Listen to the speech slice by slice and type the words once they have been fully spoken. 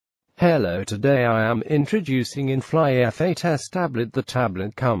Hello, today I am introducing Fly F8s tablet. The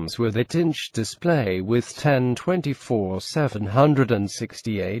tablet comes with 8-inch display with 1024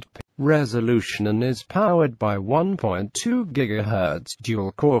 768p resolution and is powered by 1.2 GHz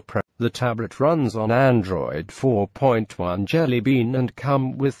dual-core processor. The tablet runs on Android 4.1 Jelly Bean and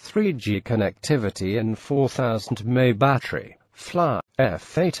come with 3G connectivity and 4000 mAh battery. Fly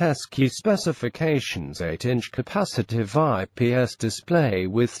F8s key specifications: 8-inch capacitive IPS display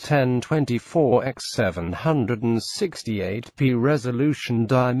with 1024x768p resolution,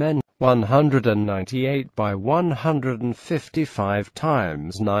 dimension 198 by 155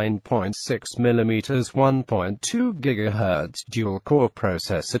 times 9.6 mm, 1.2 GHz dual-core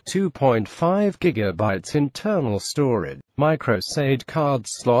processor, 2.5 GB internal storage, microSD card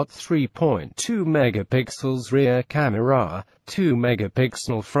slot, 3.2 megapixels rear camera, 2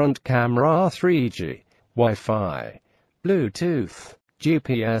 megapixel front camera, 3G, Wi-Fi, Bluetooth,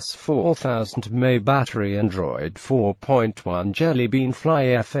 GPS, 4000 mAh battery, Android 4.1 Jelly Bean. Fly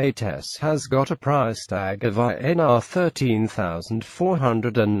F8s has got a price tag of INR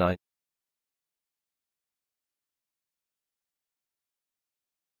 13,409.